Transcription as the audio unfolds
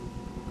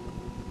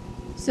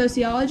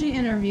Sociology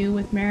interview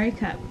with Mary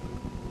Cupp.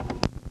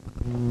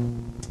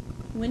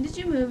 When did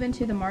you move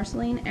into the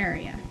Marceline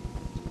area?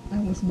 I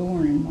was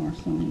born in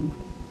Marceline.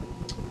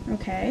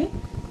 Okay.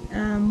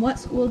 What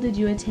school did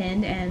you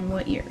attend and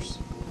what years?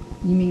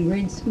 You mean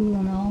grade school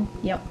and all?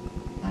 Yep.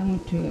 I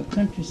went to a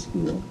country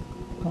school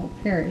called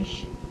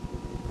Parrish,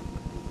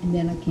 and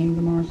then I came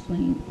to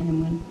Marceline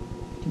and went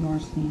to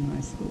Marceline High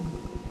School.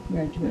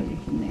 Graduated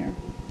from there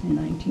in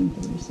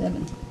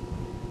 1937.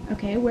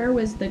 Okay, where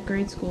was the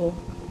grade school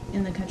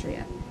in the country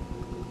at?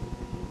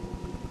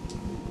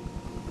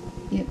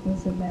 It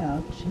was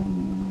about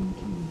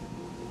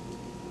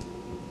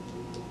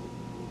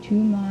 2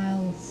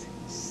 miles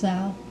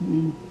south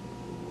and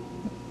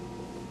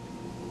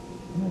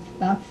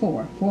about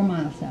 4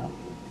 miles south.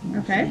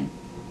 Okay.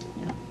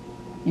 Yeah.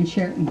 In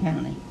Sheraton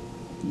County.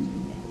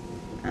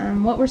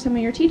 What were some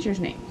of your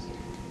teachers' names?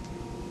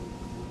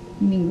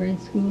 You mean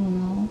grade school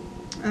and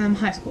all?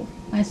 High school.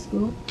 High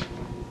school?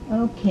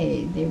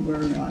 Okay, they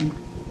were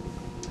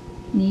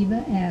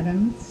Neva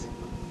Adams,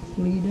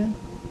 Fleda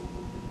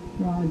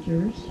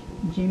Rogers,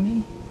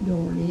 Jimmy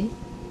Doherty,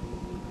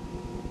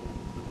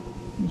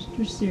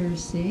 Mr.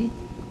 Searcy,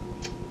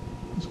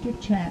 Mr.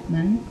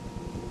 Chapman,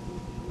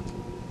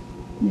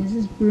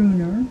 Mrs.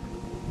 Bruner.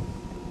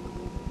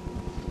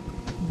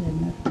 Is that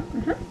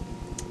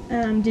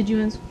enough? Did you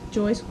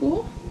enjoy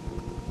school?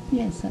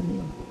 Yes, I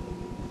did.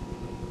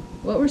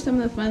 What were some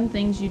of the fun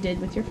things you did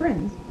with your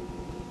friends?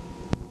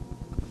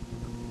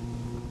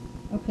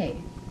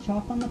 Okay,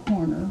 Chalk on the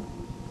Corner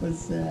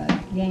was a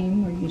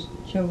game where you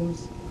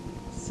chose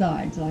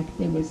sides, like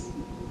there was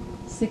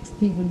 6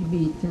 people to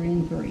be 3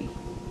 and 3.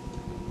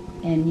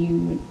 And you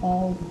would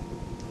all,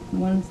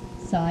 one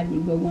side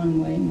would go one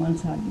way and one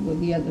side would go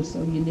the other,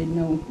 so you didn't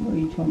know where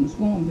each one was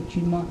going, but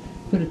you'd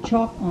put a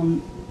chalk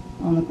on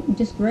the,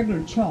 just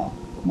regular chalk,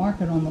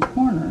 mark it on the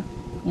corner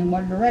in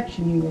what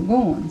direction you were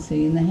going,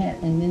 see, in the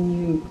head, and then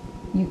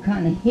you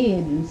kind of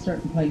hid in a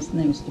certain place and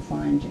they was to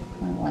find you,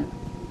 kind of like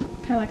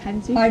hide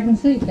and seek? hide and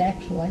seek,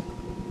 actually.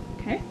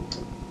 Okay.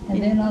 And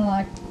then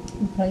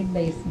we played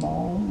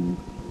baseball and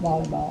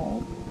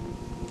volleyball.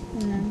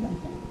 And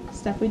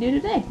stuff we do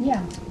today.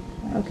 Yeah.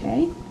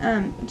 Okay.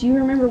 Do you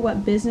remember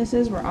what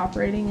businesses were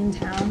operating in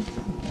town?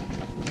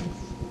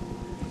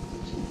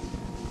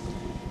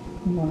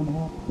 You want them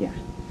all? Yeah.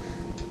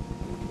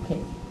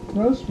 Okay.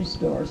 Grocery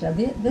stores. Now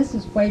this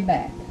is way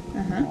back. I'm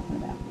Uh-huh. talking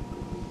about.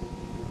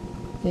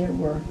 There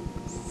were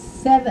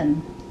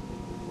 7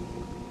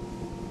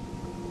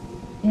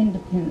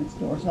 independent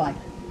stores. Like,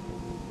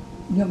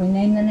 you want me to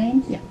name the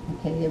names? Yeah.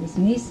 Okay. There was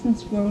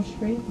Neeson's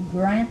Grocery,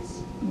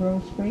 Grant's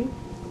Grocery,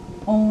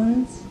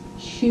 Owens,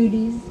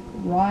 Schuete's,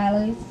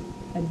 Riley's,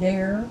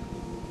 Adair,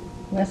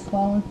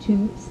 Westfall and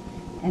Toops,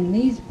 and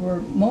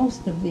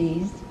most of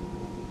these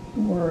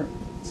were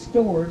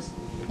stores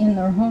in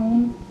their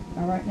home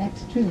or right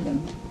next to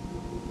them.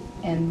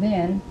 And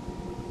then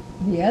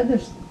the other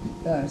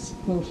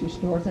grocery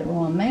stores that were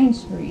on Main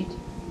Street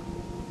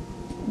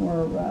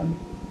were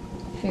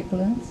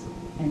Ficklin's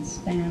and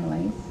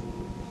Stanley's,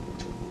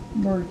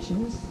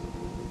 Birch's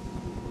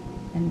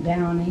and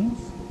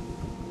Downing's,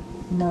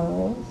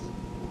 Merle's,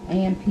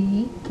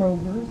 A&P,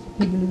 Kroger's,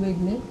 Piggly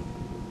Wiggly,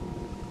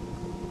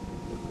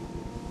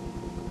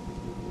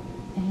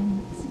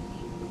 and let's see,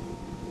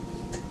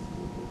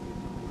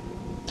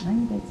 I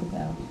think that's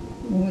about,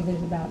 well,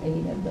 there's about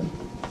 8 of them,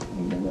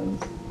 8 of those.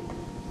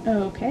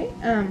 Okay.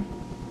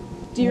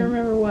 Do you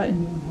remember what?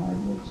 And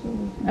hardware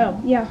stores.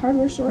 Oh, yeah,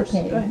 hardware stores.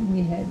 Okay, Go ahead.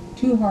 we had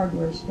 2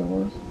 hardware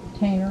stores,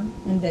 Tainer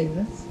and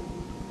Davis.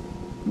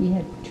 We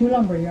had 2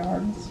 lumber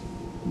yards,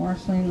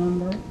 Marceline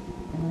Lumber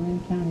and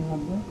Lynn County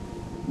Lumber.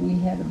 We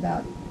had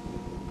about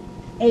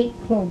 8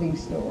 clothing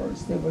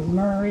stores. There was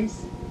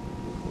Murray's,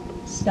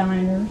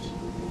 Steiner's,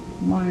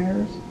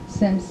 Myers,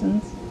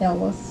 Simpson's,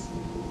 Ellis,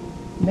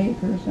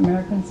 Baker's,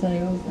 American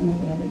Sales, and then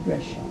we had a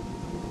dress shop.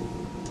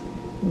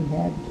 We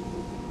had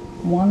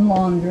 1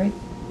 laundry,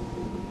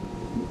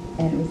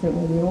 and it was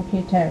where the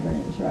OK Tavern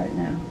is right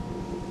now.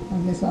 I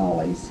guess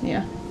Ollie's.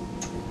 Yeah.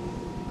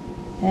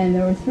 And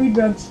there were 3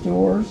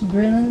 drugstores,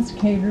 Drillin's,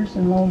 Cater's,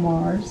 and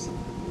Lomar's.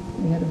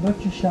 We had a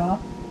butcher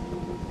shop.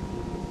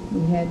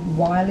 We had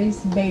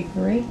Wiley's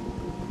Bakery.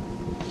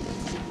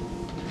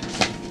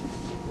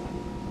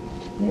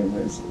 There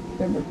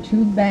were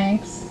 2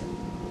 banks,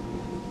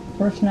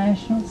 First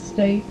National,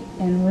 State,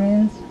 and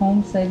Wren's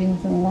Home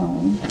Savings and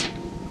Loan.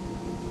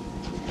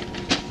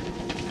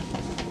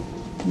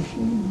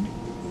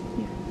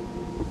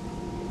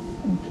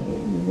 Okay,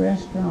 the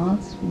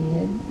restaurants, we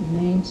had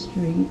Main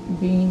Street,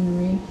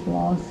 Beanery,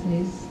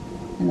 Flossie's,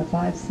 and the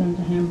 5-cent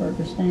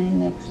hamburger stand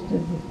next to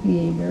the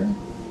theater.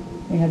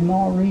 We had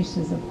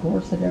Maurice's, of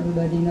course, that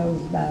everybody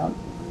knows about.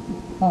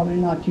 Probably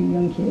not you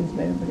young kids,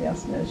 but everybody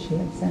else does. She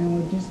had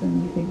sandwiches,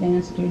 and you could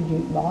dance to a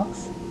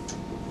jukebox.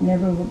 And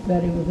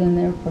everybody was in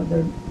there for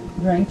their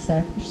drinks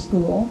after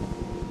school.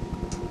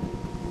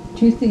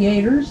 2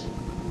 theaters,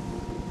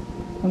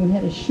 and we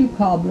had a shoe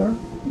cobbler,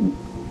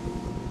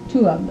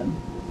 2 of them.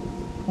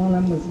 One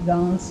of them was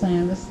Don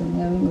Sandus, and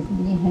the other was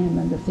B.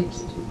 Hammond, that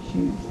fixed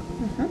shoes.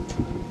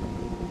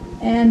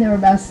 And there were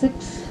about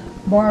 6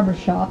 barber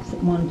shops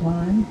at one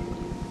time.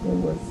 There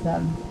was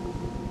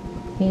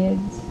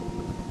Higgs,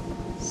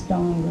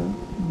 Stonger,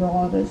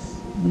 Broadus,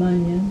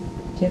 Munyon,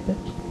 Tippett,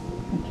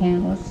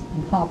 McCandless,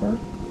 and Hopper.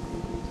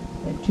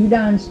 They had 2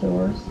 dime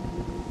stores,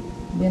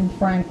 Ben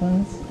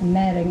Franklin's and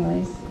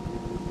Mattingly's.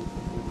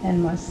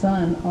 And my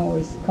son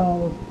always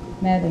called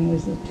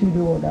Mattingly's a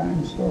 2-door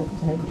dime store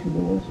because it had 2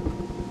 doors.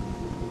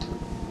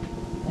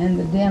 And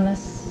the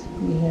dentists,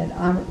 we had,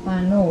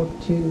 I know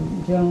of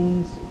 2,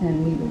 Jones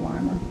and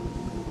Niederweimer.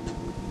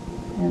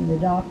 And the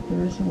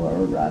doctors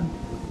were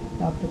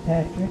Dr.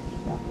 Patrick,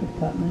 Dr.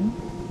 Putman,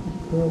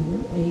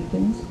 Grover,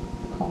 Akins,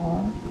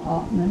 Carr,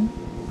 Ottman,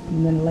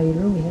 and then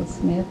later we had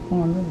Smith,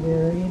 Horner,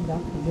 Berry,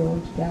 Dr.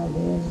 George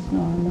Galvez,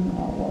 Norman,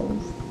 all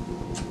those.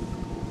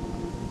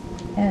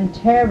 And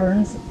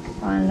taverns,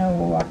 I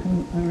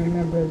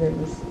remember there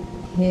was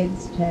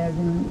Higgs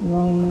Tavern,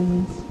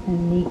 Ronan's,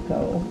 and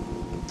Nico.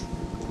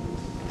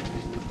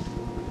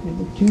 There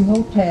were 2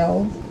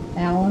 hotels,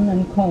 Allen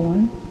and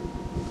Cohen.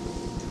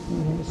 We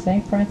had the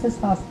St. Francis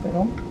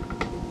Hospital.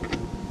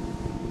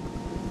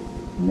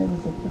 And there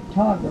was a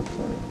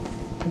photographer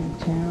in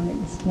town. It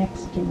was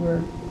next to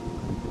where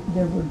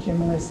there were Jim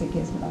Lissick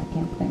is, but I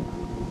can't think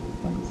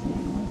what his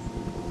name was.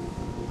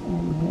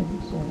 And we had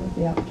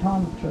the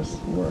optometrists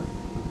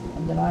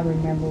that I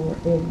remember were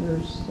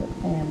Edgars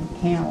and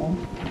Cannell.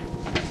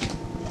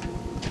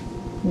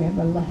 We had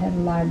a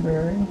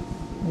library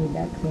way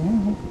back then.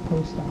 We had the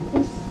post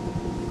office.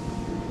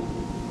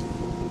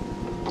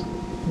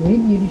 3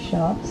 beauty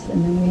shops,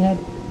 and then we had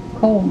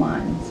coal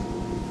mines.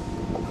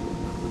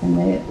 And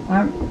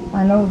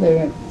I know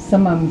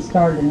some of them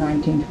started in the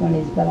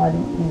 1920s, but I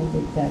don't know the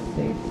exact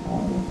date.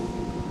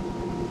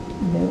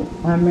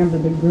 I remember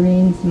the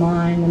Greens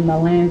mine and the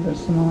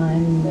Landers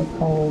mine, and they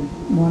called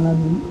one of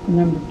them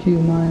number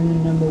 2 mine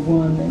and number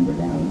 1. They were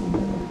down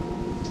there.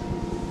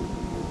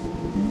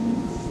 And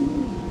let's see.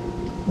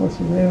 Of course,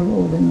 the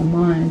railroad and the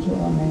mines were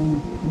our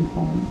main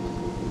components.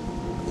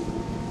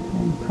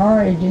 And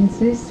car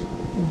agencies,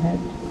 we had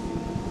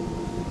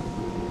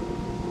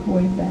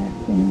way back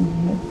then,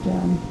 we had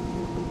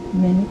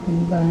Minnick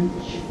and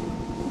Bunch,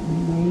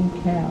 and Main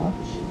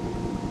Couch,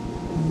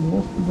 and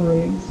Wolf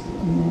Briggs,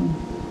 and then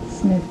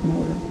Smith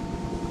Motor.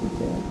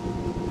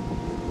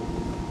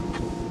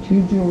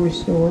 2 jewelry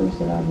stores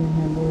that I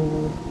remember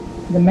were,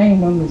 the main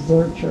one was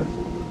Zurcher.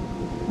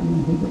 I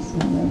mean, he was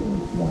one that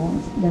was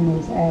belongs. Then there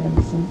was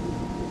Adamson.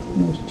 And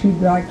there was 2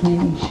 dry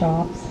cleaning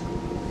shops.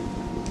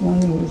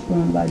 One was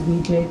run by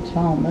B.J.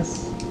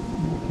 Thomas. I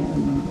can't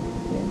remember.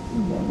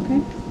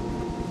 Okay.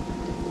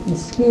 In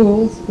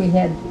schools, we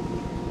had,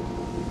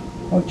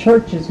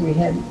 churches, we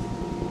had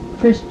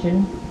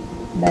Christian,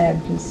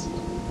 Baptist,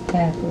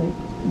 Catholic,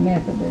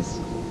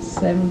 Methodist,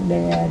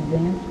 Seventh-day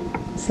Advent,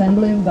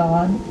 Assembly of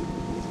God.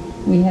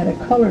 We had a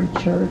colored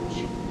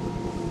church,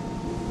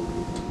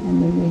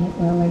 and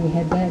then we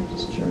had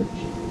Baptist church.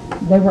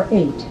 There were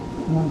 8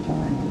 at one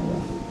time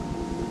anyway.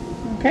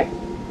 Okay.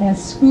 And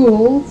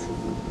schools,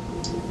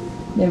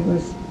 there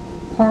was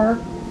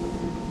Park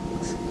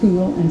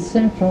School and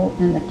Central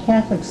and the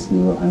Catholic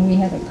school, and we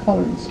had a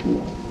colored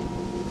school.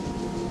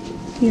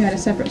 You had a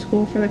separate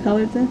school for the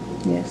colored then?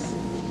 Yes.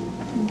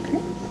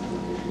 Okay.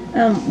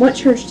 What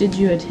church did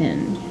you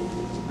attend?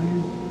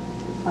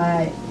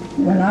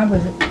 When I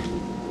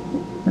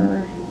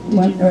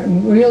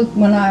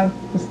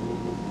was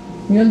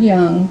real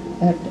young,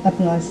 up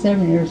until I was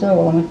 7 years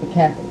old, I went to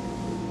Catholic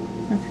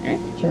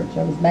church.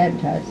 I was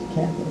baptized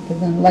Catholic,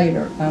 and then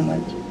later I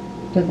went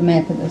to the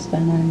Methodist,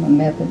 and I'm a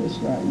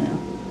Methodist right now.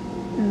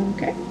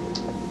 Okay.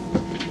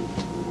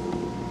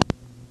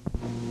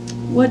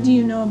 What do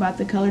you know about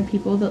the colored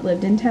people that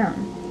lived in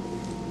town?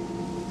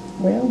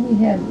 Well, we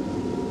had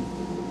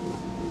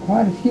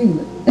quite a few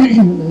that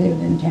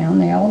lived in town.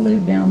 They all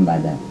lived down by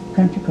the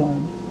country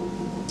club.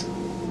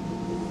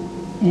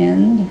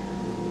 And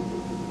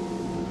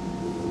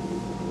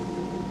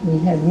we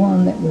had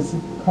one that was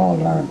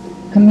called our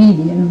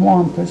comedian,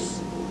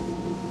 Wampus.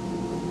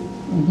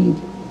 And he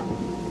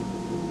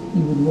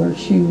would wear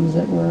shoes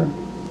that were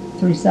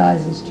 3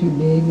 sizes too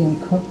big,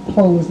 and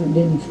clothes that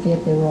didn't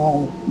fit. They were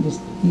all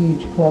just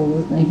huge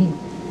clothes. And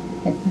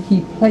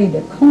he played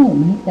a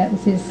comb. That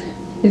was his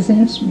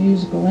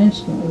musical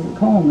instrument was a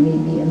comb, and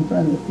he'd be in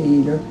front of the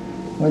theater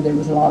where there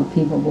was a lot of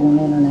people going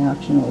in and out.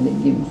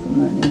 They'd give him some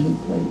money, and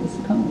he'd play this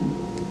comb.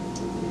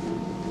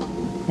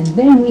 And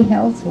then we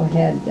also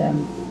had a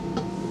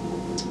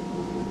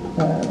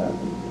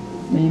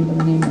man by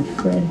the name of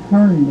Fred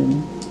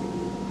Herndon.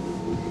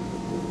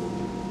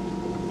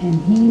 And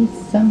he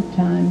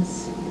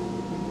sometimes,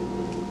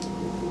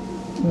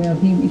 well,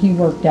 he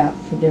worked out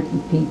for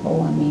different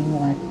people. I mean,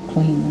 like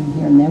cleaning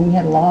here and there. We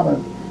had a lot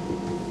of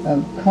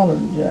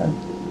colored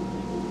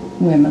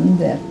women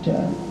that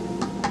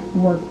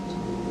worked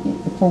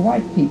for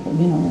white people,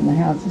 in the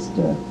houses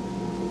to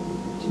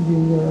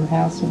do their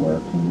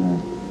housework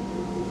and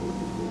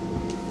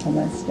all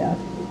that stuff.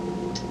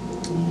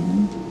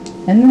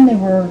 And then there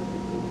were,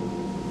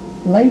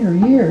 later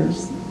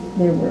years,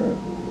 there were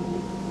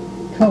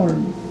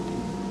colored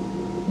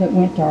that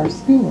went to our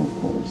school, of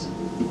course.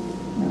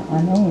 Now,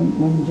 I know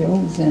when Joe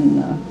was in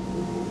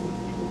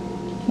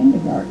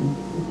kindergarten,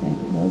 I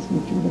think it was,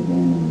 which would have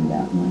been in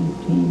about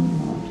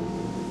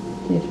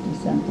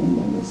 1950 something,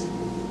 there was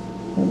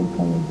a little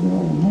colored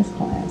girl in his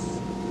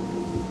class.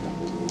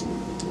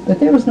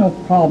 But there was no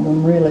problem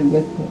really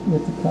with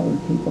the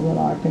colored people that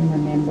I can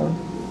remember.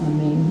 I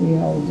mean, we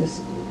all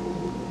just,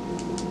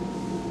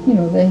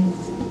 they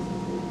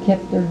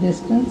kept their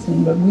distance,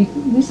 but we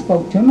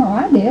spoke to them, or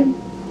I did.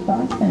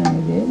 Our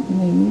family did. I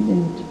mean, we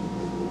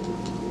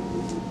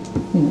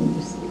didn't,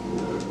 just.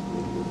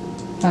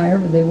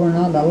 However, they were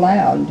not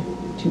allowed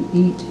to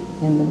eat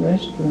in the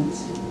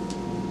restaurants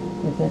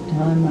at that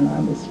time when I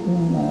was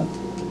growing up.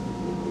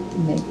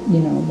 They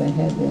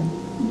had to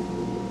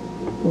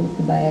go to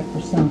the back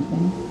or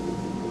something.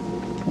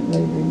 In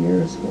later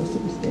years, of course,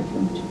 it was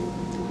different.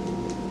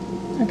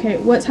 Okay,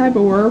 what type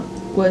of work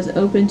was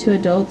open to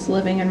adults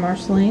living in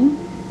Marceline?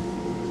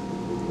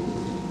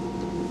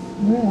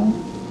 Well,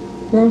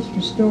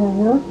 grocery store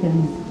work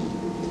and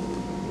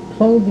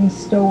clothing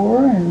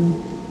store,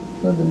 and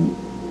for the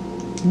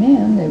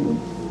men, they would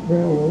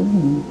railroad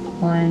and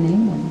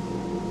mining and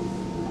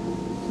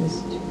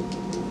just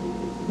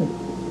the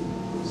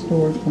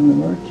stores from the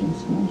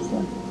merchants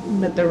mostly.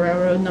 But the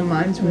railroad and the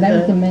mines were that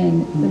was the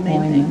main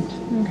thing.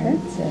 Okay. I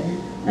would say.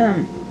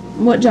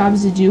 What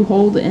jobs did you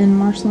hold in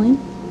Marceline?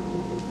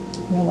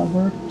 Well, I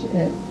worked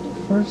at the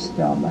first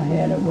job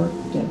I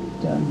worked at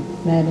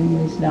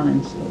Mattingly's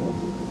Dime Store.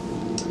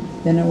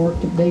 Then I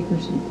worked at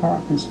Baker's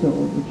Department Store,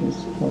 which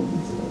is a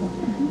clothing store.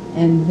 Mm-hmm.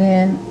 And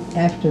then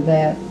after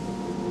that,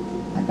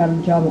 I got a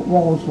job at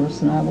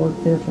Walsworth, and I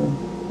worked there for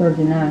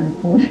 39 or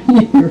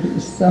 40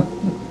 years. So.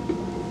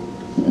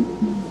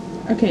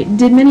 Okay,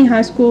 did many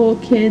high school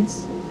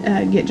kids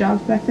get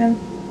jobs back then?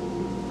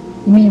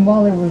 You mean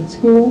while they were in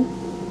school?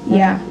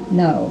 Yeah.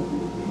 No.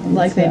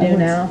 Like they do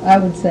now? I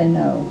would say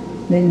no.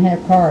 They didn't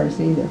have cars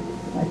either,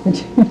 like they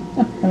do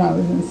when I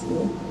was in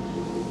school.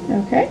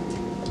 Okay.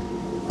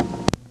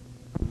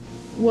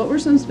 What were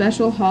some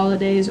special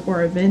holidays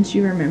or events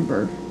you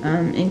remember,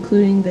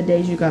 including the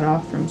days you got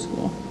off from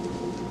school?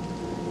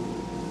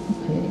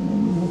 Okay, let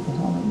me look at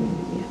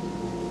holidays.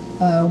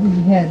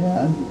 We had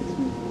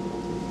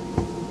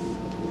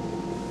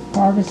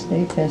Harvest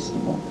Day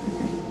Festival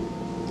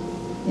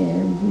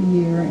every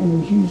year, and it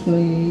was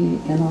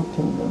usually in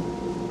October.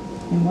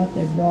 And what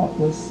they brought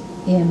was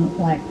in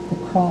like the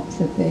crops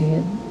that they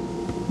had,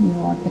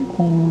 like the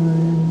corn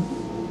and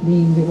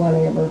beans or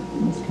whatever.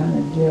 It was kind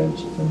of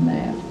judged from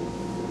that.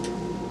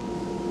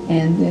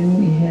 And then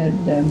we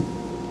had the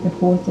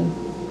 4th of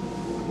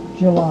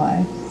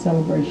July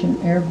celebration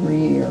every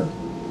year,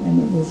 and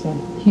it was a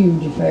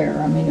huge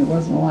affair. I mean, it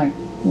wasn't like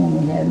the one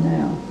we had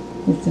now.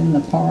 It's in the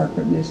park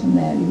or this and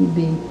that. It would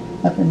be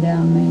up and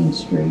down Main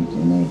Street,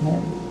 and they'd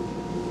have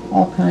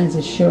all kinds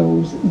of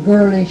shows,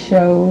 girly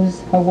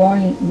shows,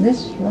 Hawaiian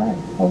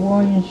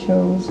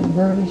shows and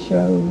girly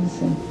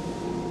shows and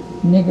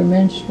nigger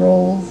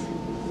minstrels.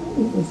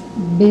 It was a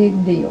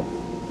big deal.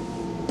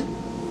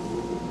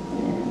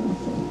 And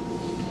let's see.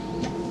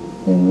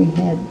 Then we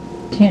had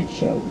tent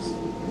shows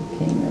that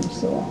came every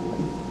so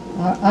often.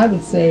 I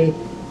would say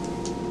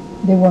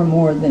there were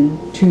more than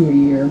 2 a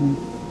year,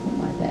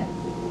 something like that.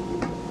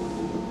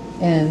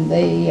 And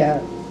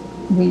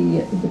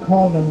we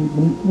called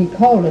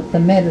it the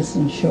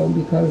medicine show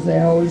because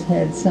they always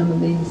had some of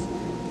these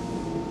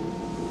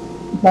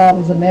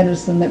bottles of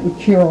medicine that would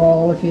cure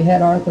all if you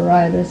had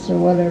arthritis or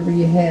whatever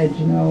you had,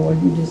 or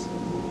you just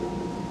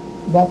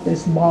bought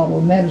this bottle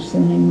of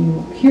medicine and you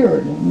were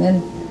cured. And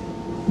then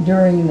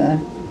during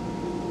the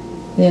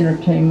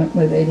entertainment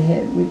where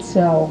we'd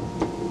sell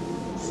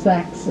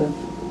sacks of,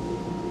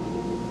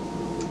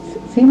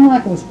 seemed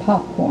like it was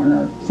popcorn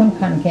or some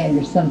kind of candy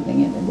or something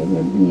in it. It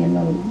would be in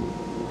little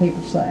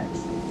paper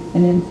sacks.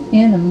 And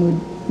in them,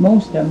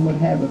 most of them would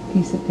have a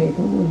piece of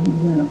paper where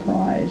you'd win a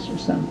prize or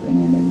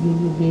something, and it would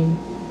either be a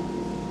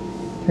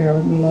pair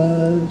of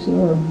gloves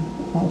or,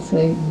 I'll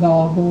say,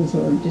 goggles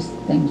or just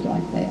things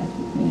like that.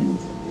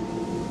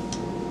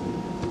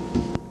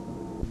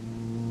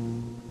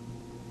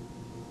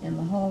 And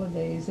the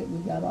holidays that we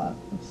got off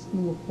of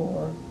school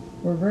for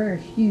were very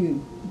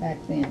few back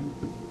then.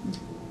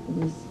 It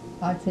was,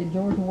 I'd say,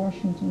 George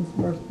Washington's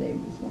birthday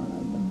was one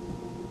of them.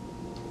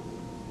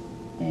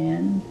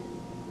 And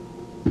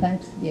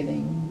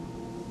Thanksgiving,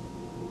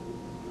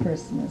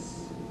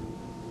 Christmas,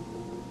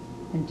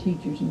 and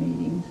teachers'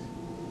 meetings.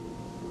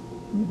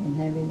 We didn't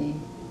have any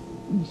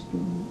Easter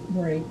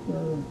break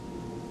or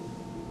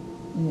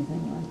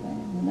anything like that.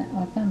 And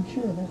I'm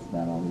sure that's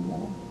about all we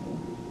got off for.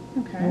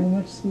 Okay. And we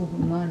went to school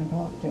from 9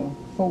 o'clock till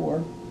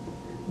 4.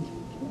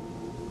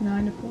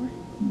 9 to 4?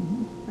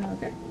 Mm-hmm.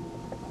 Okay.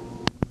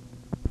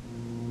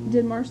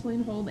 Did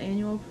Marceline hold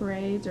annual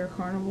parades or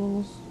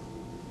carnivals?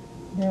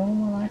 The only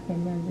one I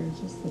can remember is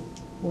just the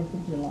 4th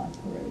of July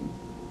parade.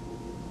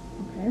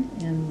 Okay.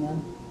 And the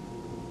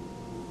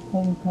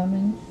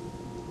homecomings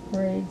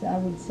parades, I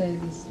would say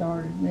they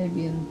started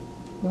maybe in,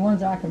 the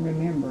ones I can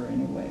remember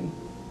anyway,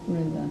 were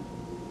in the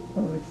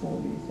early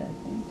 40s, I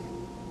think.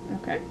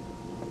 Okay.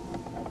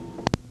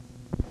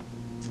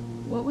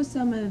 What was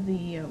some of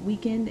the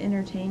weekend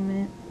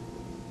entertainment?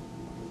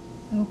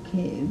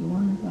 Okay, the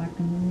ones I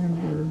can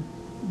remember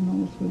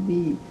most would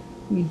be,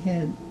 we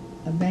had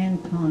a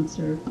band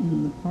concert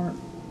in the park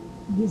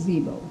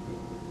gazebo.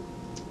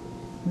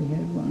 We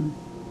had one.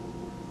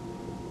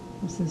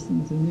 This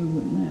one's a new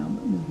one now,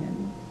 but we had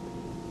it.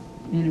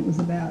 And it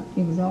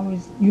was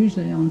always,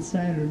 usually on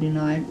Saturday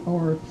night,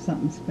 or if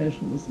something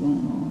special was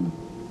going on.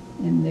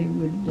 And they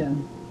would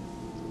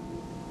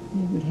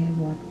have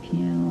like a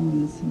piano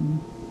and some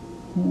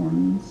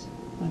horns,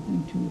 I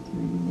think 2 or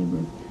 3.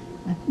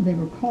 They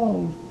were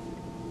called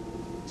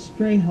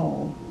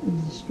Strayhall. It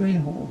was a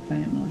Strayhall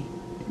family,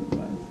 it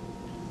was.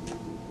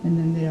 And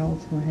then they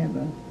also have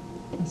a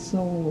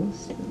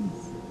soloist that would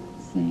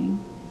sing.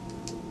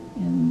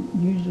 And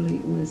usually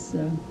it was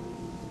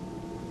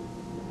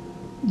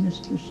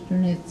Mr.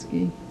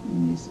 Sternitsky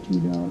and his 2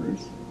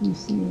 daughters,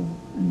 Lucille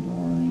and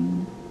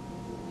Darlene.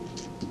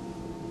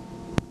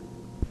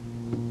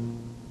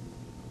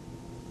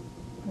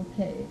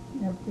 Okay,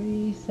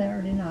 every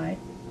Saturday night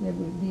there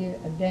would be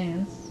a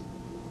dance.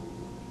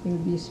 It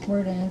would be a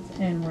square dance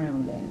and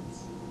round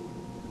dance.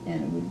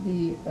 And it would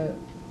be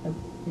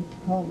it's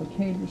called the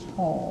Caterers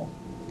Hall,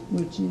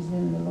 which is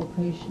in the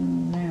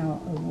location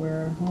now of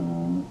where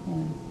Home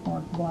and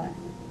Mark Black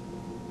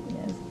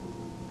is.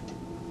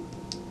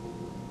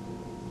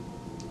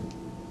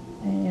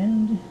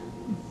 And,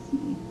 let's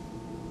see,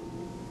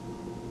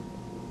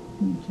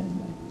 let me tell you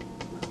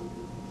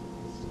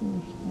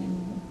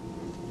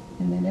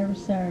and then every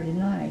Saturday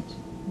night,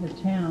 the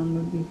town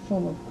would be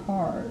full of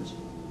cars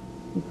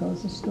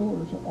because the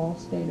stores all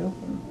stayed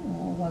open,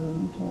 all of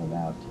them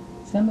until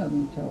some of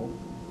them till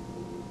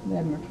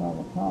 11 or 12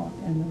 o'clock,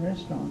 and the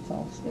restaurants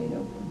all stayed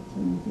open.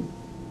 So you could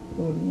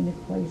go to any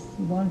place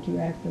you wanted to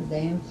after a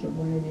dance or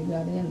whenever you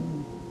got in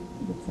and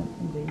get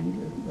something to eat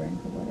or drink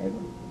or whatever.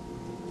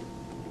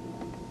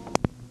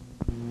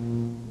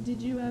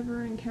 Did you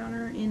ever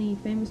encounter any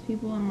famous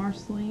people in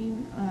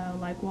Marceline,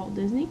 like Walt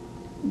Disney?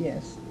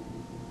 Yes.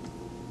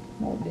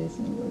 Walt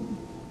Disney would.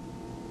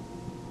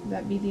 Would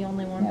that be the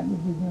only one? That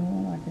would be the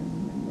only one I can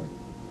remember.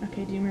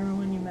 Okay, do you remember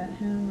when you met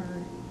him,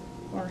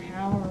 or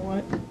how, or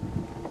what?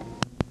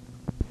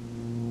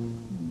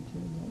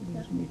 Until Walt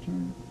Disney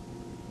returned.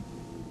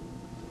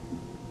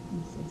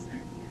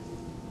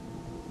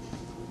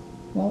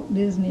 Walt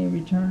Disney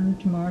returned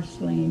to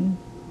Marceline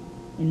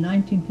in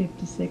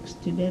 1956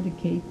 to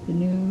dedicate the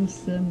new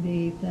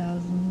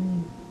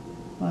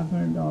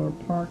 $78,500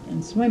 park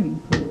and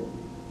swimming pool.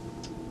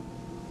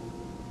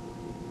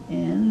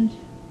 And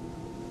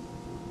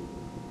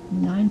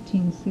in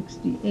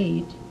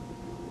 1968,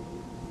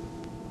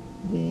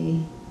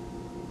 they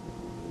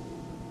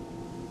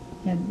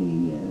had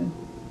the,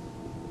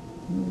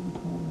 what do you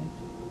call it?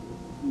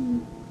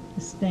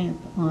 The stamp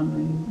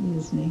honoring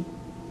Disney.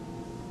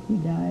 He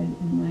died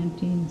in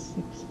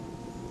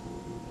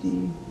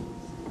 1966.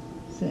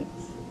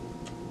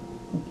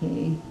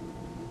 Okay.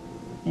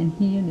 And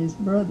he and his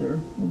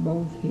brother were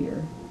both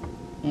here.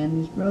 And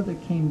his brother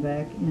came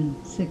back in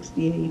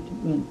 68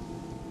 when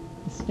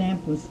the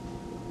stamp was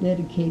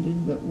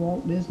dedicated, but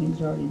Walt Disney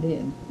was already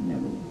dead,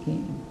 never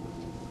came.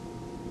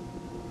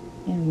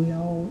 And we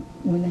all,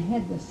 when they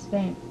had the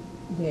stamp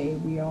day,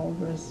 we all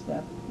dressed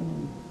up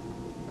in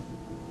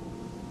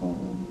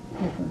all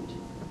different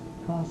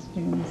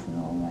costumes and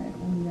all that.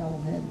 And we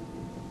all had,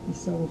 we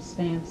sold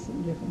stamps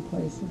at different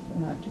places,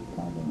 and I took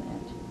part in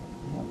that, to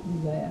help do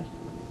that.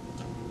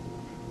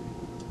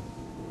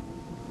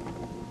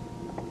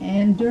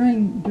 And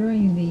during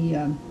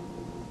the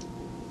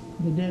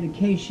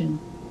dedication,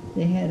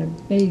 they had a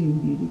bathing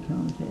beauty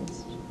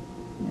contest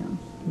down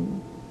at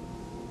school,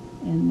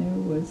 and there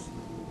was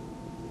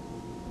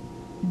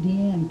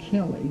Deanne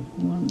Kelly,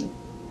 one that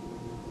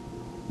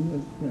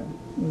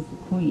was the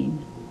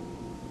queen,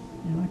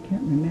 and I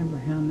can't remember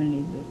how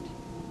many that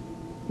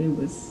there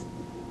was.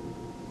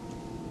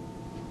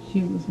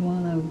 She was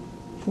one of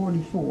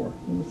 44.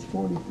 There was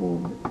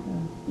 44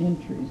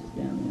 entries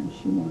down there, and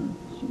she won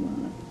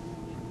it.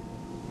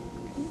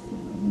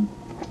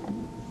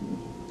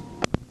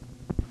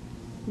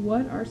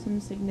 What are some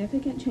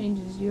significant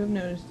changes you have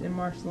noticed in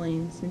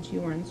Marceline since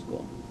you were in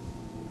school?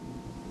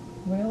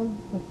 Well,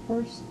 the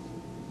first,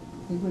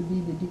 it would be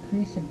the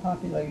decrease in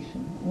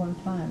population. One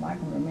time, I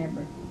can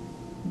remember,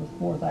 it was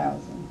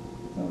 4,000.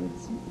 So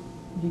it's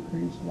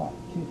decreased, what,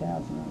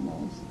 2,000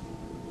 almost.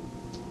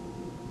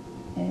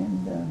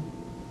 And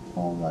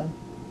all the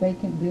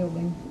vacant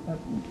buildings up,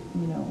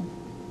 you know,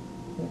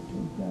 that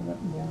we've got up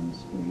and down the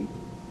street.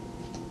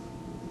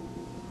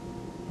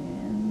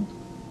 And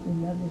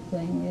another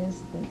thing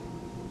is that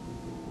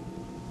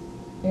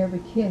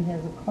every kid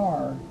has a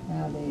car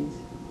nowadays.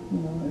 You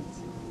know, it's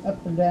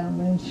up and down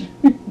Main Street,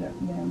 up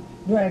and down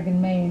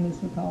Dragon Main,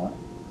 as we call it.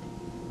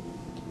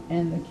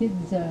 And the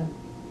kids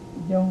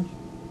don't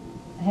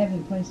have a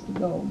place to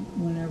go.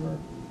 Whenever,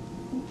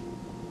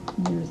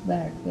 years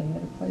back, they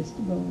had a place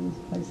to go. There was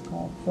a place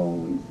called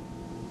Foley's,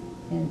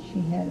 and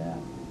she had a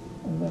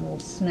little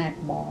snack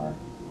bar,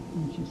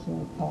 and she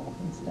sold pop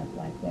and stuff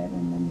like that.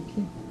 And then the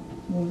kids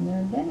go in there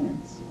and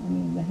dance. I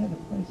mean, they had a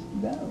place to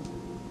go.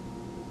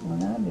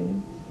 When I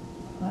did,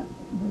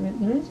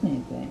 there isn't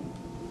anything.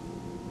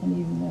 And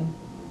even though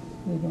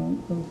they don't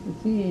go to the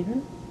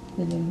theater,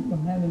 they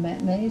don't have the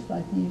matinees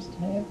like they used to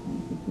have.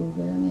 You could go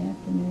there in the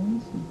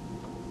afternoons and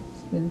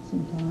spend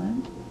some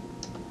time.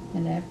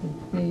 And after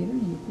the theater,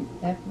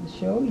 after the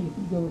show, you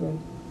could go to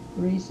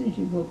Reese's,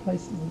 you go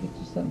places and get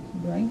you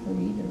something to drink or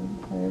eat or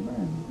whatever.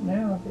 And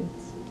now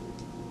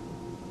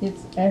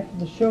it's after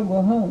the show,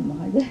 go home,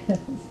 I guess.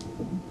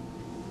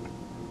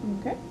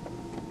 Okay.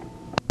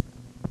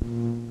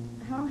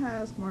 How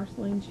has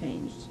Marceline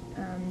changed?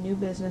 New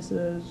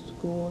businesses,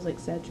 schools,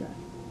 etc.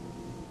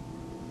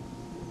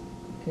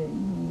 Okay, you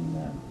mean,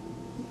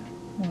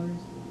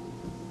 Moore's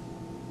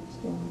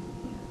store?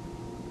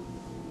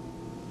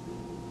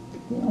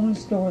 The only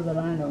store that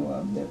I know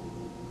of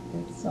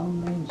it's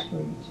on Main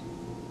Street,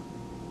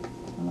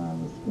 when I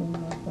was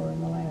going up there in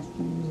the last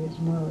few years, is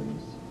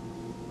Murray's.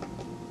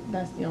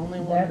 That's the only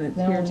one That's that's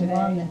the here only today.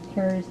 one that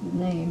carries the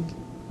name,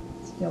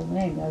 still the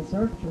name. Now,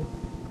 Zurcher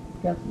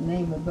got the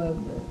name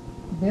above the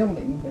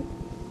building, but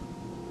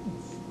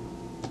it's,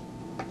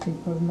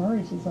 because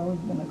Murray's has always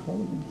been a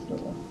clothing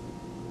store.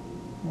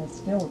 And it's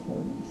still a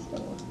clothing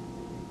store.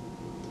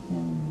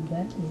 And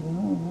that is the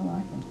only one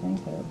I can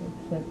think of,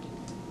 except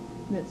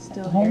That's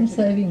still here Home today.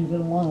 Savings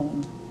and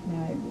Loan.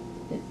 Now,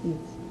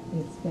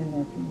 it's been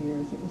there for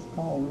years. It was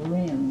called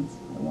Ren's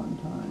at one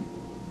time.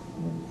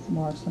 It's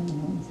Marceline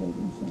Home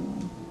Savings and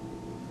Loan.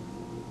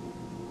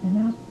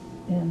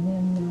 And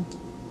then,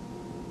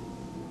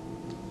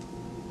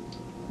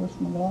 of course,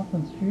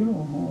 McLaughlin's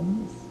Funeral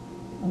Home is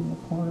on the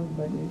corner,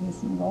 but it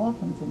isn't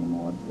McLaughlin's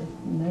anymore. The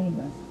name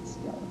is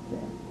still up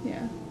there.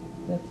 Yeah.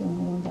 That's the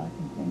only ones I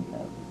can think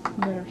of.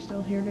 That are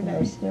still here They're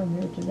today. still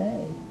here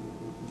today.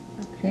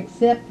 Okay.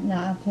 Except,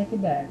 now I'll take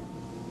it back,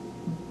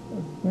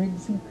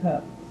 Briggs and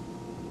Cupp.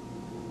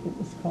 It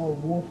was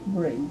called Wolf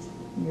Briggs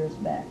years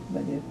back,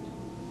 but it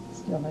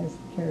still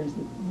carries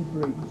the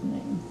Briggs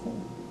name, so.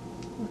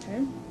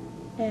 Okay.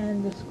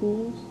 And the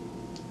schools?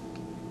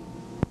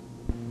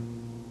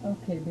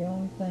 Okay, the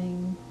only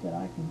thing that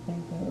I can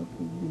think of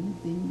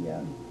would be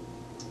the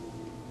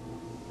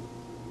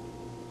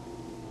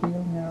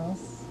field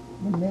house,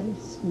 the middle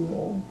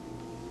school,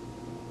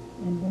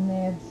 and then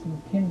they had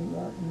some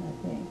kindergarten,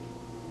 I think,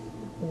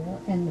 there.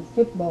 And the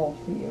football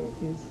field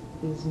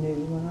is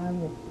new. When I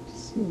went to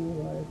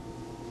school,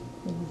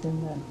 it was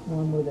in the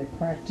one where they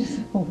practice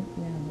all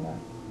weekend,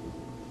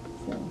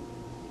 so.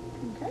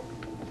 Okay.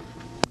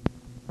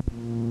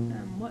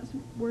 What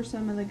were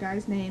some of the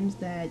guys' names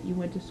that you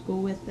went to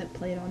school with that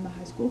played on the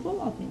high school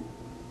football team?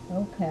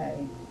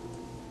 Okay.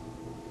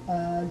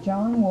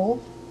 John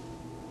Wolf,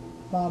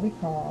 Bobby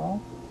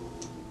Carl,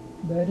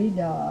 Buddy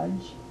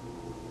Dodge,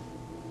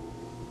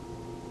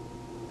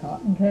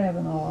 Cotton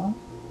Cavanaugh,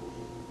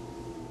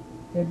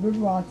 Edward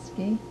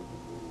Watsky,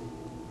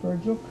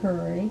 Virgil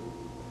Curry,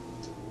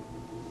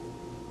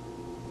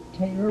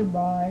 Taylor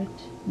Bright,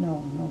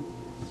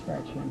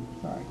 scratch him,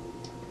 sorry.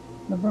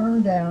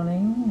 Laverne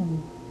Downing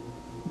and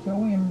Joe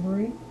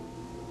Embry.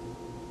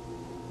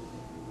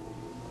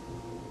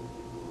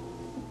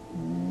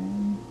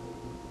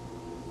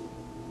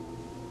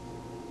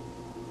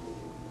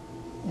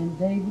 And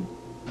David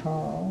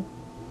Carl.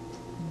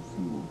 Let's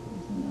see,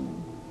 there's another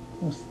one.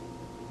 Let's see.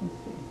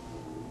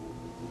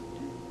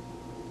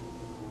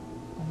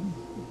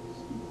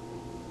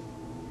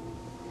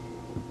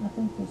 I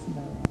think that's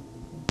about right.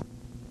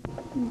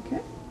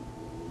 Okay.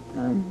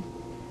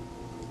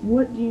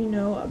 What do you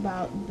know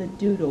about the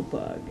doodle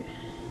bug?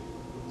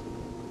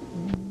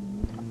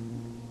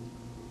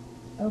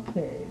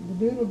 Okay, the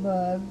doodle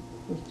bug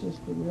was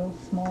just a real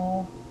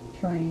small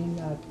train.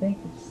 I think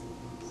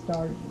it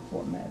started in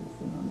Fort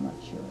Madison, I'm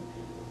not sure.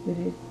 But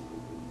it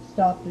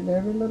stopped at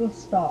every little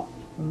stop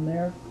from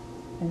there,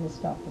 and it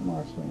stopped at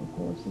Marceline, of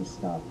course. It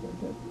stopped at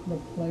La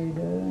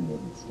Plata, and it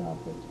would stop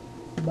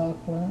at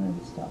Buckland, and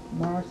it stopped at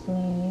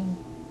Marceline,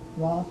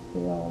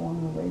 Rothville,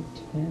 along the way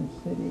to Penn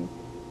City.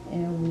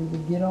 And we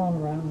would get on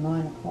around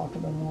 9 o'clock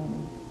in the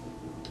morning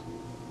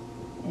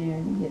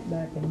and get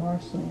back in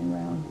Marceline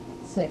around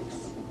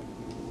 6.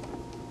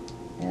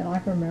 And I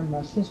can remember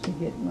my sister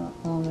getting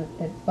on it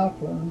at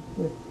Buckland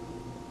with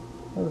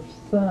her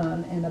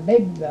son and a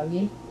baby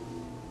buggy,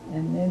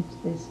 and then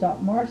they'd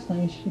stop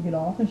Marceline, she'd get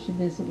off and she'd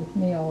visit with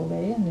me all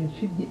day, and then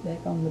she'd get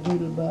back on the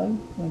doodle bug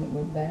when it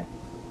went back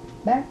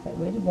that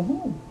way to go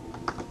home.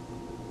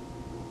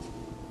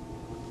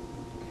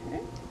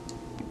 Okay.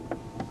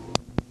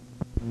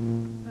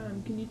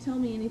 Can you tell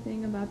me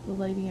anything about the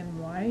lady in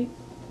white?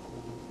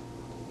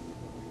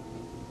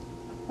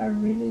 I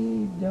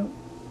really don't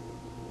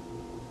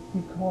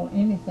recall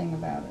anything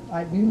about it.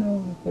 I do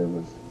know that there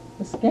was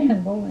a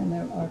scandal, and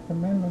I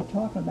can remember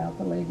talking about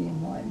the lady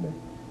in white, but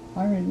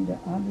I really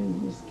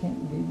just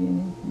can't give you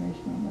any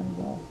information on that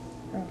at all.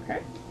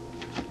 Okay.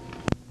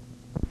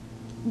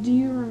 Do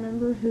you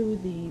remember who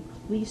the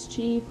police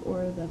chief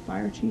or the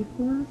fire chief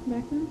were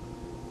back then?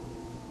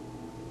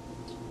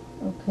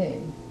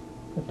 Okay,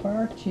 the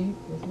fire chief,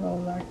 as well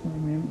as I can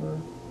remember,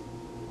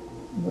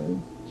 was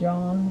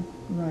John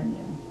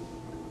Runyon.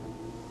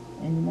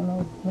 And you want to know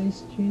the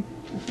police chief?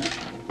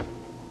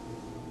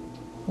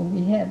 Well,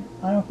 we had,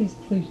 I don't know if he's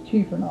police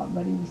chief or not,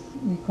 but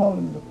we called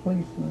him the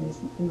policeman. It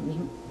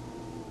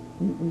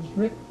was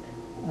Rick,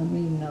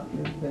 not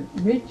Rick, but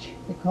Rich,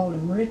 they called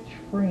him Rich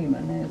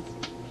Freeman, and it's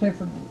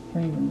Clifford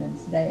Freeman, and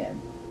his dad.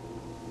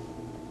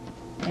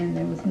 And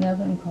there was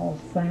another one called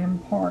Sam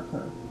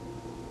Parker.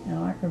 And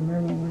I can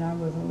remember when I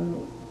was a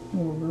little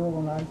girl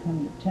and I'd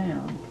come to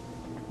town,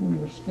 we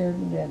were scared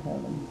to death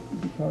of him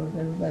because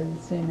everybody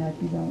was saying, now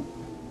if you don't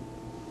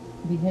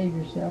behave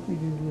yourself, you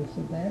do this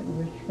or that,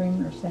 Rich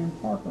Freeman or Sam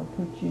Parker will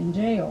put you in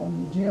jail.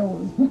 And the jail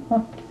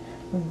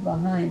was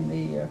behind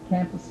the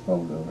campus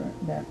photo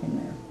back in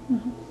there.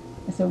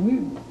 And so we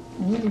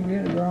really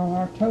were on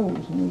our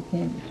toes when we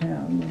came to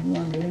town. We didn't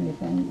want to do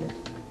anything that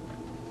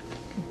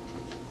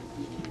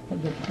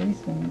the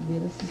policeman would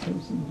get us to put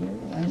us in jail.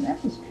 And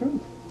that was true.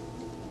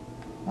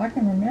 I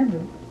can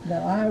remember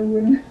that I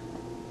wouldn't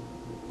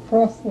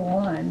cross the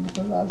line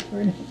because I was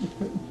afraid to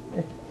put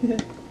in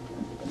jail.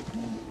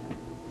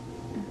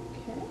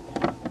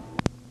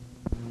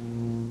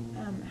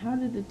 How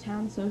did the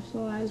town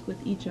socialize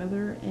with each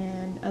other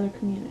and other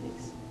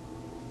communities?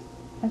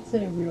 I'd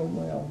say real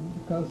well,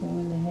 because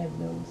when they had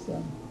those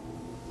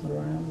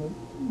around,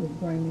 would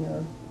bring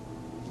their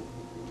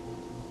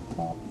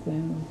pops in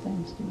and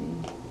things to be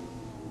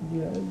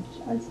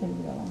judged. I'd say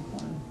we got along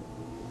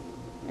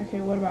fine.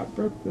 Okay, what about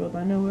Brookfield?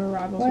 I know we were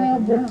rivals Well,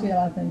 with them now. Brookfield,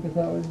 I think, has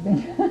always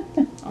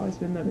been Always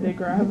been the big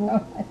rival?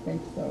 I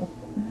think so.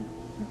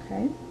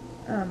 Okay.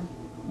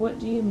 What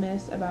do you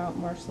miss about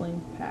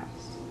Marceline's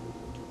past?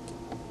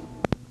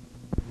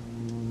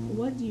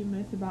 What do you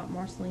miss about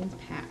Marceline's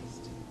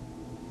past?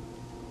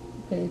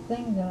 Okay, the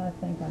thing that I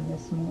think I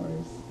miss more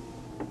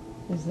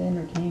is the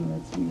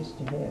entertainments we used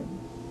to have,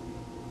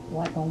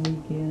 like on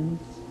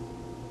weekends,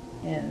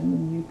 and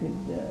when you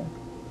could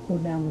go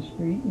down the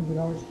street, you could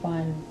always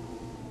find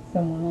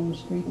someone on the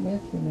street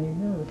with, your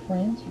neighbor or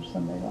friends or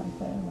somebody like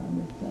that. I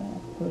miss that.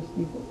 Of course,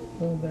 people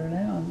go there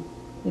now, and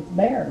it's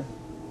bare.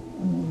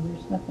 I mean,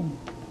 there's no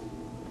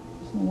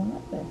one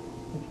up there.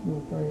 If you go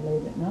very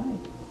late at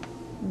night.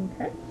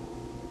 Okay.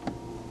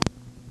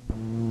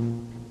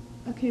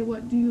 Okay,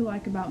 what do you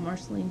like about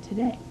Marceline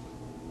today?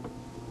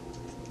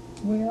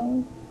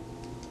 Well,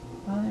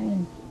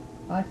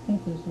 I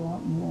think there's a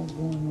lot more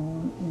going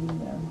on in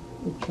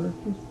the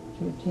churches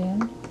to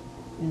attend,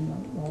 and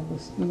all the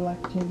school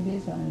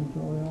activities. I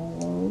enjoy all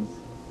those,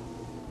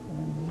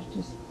 and there's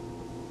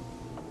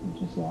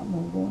just a lot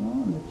more going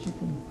on that you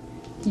can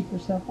keep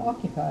yourself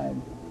occupied.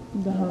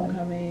 The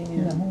homecoming.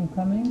 And the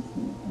homecomings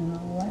and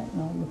all that,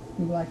 and all the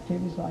school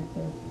activities like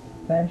the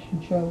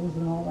fashion shows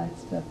and all that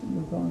stuff that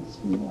we're going to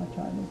school. I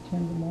try to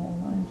attend them all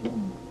and I enjoy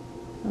them.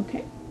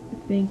 Okay,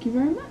 thank you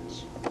very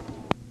much.